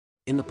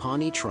In the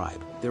Pawnee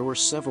tribe, there were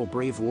several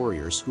brave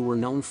warriors who were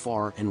known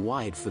far and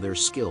wide for their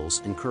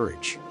skills and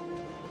courage.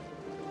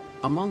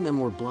 Among them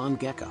were Blonde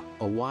Gecko,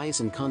 a wise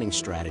and cunning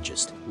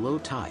strategist; Low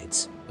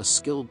Tides, a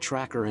skilled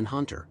tracker and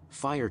hunter;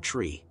 Fire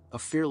Tree, a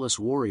fearless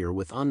warrior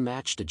with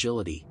unmatched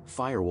agility;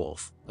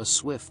 Firewolf, a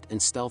swift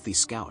and stealthy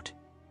scout;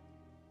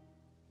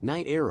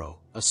 Night Arrow,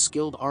 a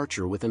skilled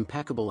archer with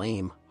impeccable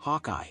aim;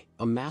 Hawkeye,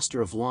 a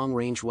master of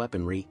long-range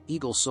weaponry;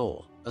 Eagle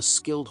Soul, a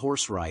skilled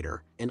horse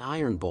rider; and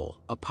Iron Bull,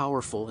 a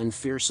powerful and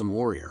fearsome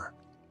warrior.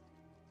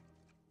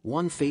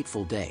 One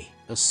fateful day,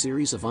 a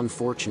series of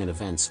unfortunate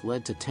events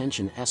led to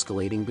tension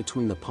escalating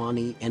between the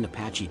Pawnee and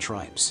Apache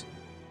tribes.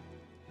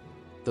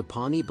 The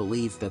Pawnee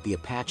believed that the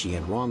Apache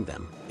had wronged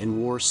them, and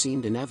war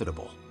seemed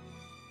inevitable.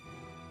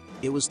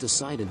 It was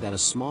decided that a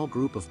small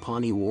group of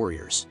Pawnee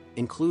warriors,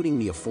 including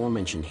the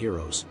aforementioned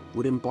heroes,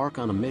 would embark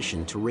on a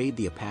mission to raid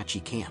the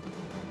Apache camp.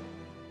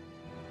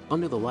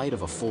 Under the light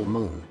of a full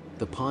moon,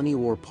 the Pawnee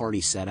war party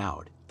set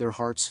out, their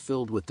hearts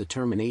filled with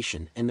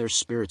determination and their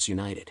spirits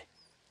united.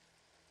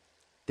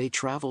 They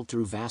traveled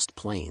through vast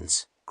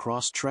plains,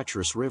 crossed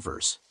treacherous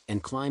rivers,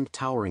 and climbed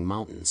towering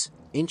mountains,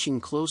 inching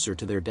closer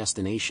to their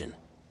destination.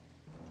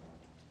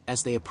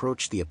 As they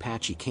approached the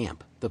Apache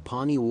camp, the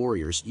Pawnee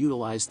warriors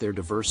utilized their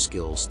diverse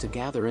skills to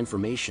gather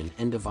information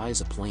and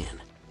devise a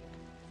plan.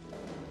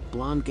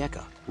 Blonde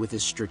Gecko, with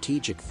his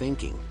strategic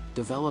thinking,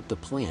 developed a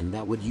plan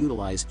that would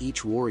utilize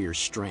each warrior's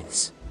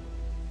strengths.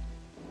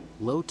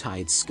 Low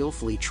Tide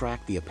skillfully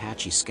tracked the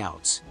Apache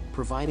scouts,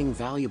 providing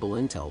valuable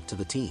intel to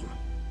the team.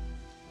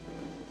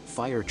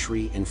 Fire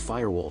Tree and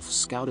Firewolf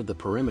scouted the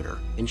perimeter,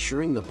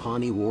 ensuring the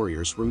Pawnee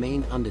warriors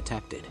remained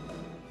undetected.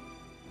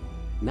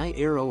 Night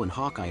Arrow and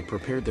Hawkeye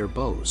prepared their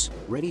bows,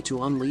 ready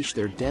to unleash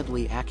their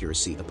deadly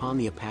accuracy upon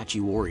the Apache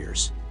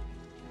warriors.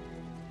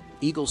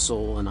 Eagle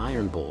Soul and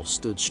Iron Bull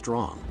stood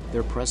strong,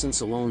 their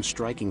presence alone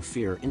striking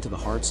fear into the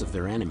hearts of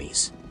their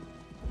enemies.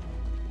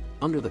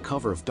 Under the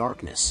cover of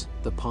darkness,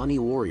 the Pawnee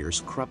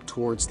warriors crept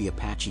towards the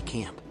Apache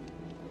camp.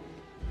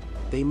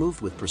 They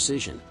moved with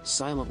precision,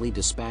 silently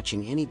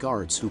dispatching any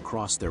guards who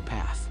crossed their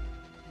path.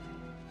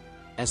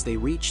 As they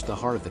reached the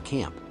heart of the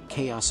camp,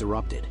 chaos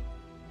erupted.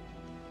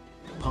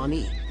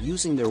 Pawnee,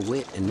 using their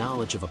wit and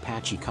knowledge of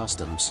Apache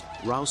customs,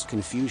 roused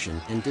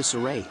confusion and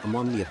disarray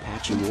among the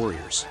Apache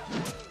warriors.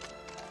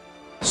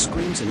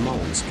 Screams and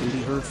moans can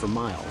be heard for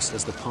miles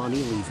as the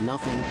Pawnee leave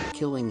nothing,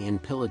 killing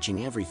and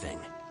pillaging everything,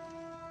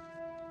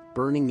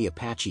 burning the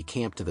Apache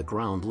camp to the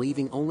ground,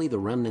 leaving only the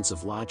remnants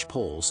of lodge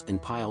poles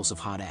and piles of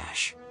hot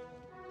ash.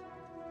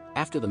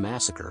 After the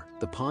massacre,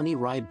 the Pawnee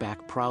ride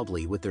back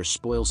proudly with their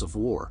spoils of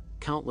war,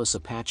 countless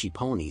Apache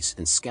ponies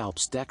and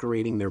scalps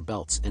decorating their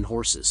belts and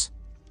horses.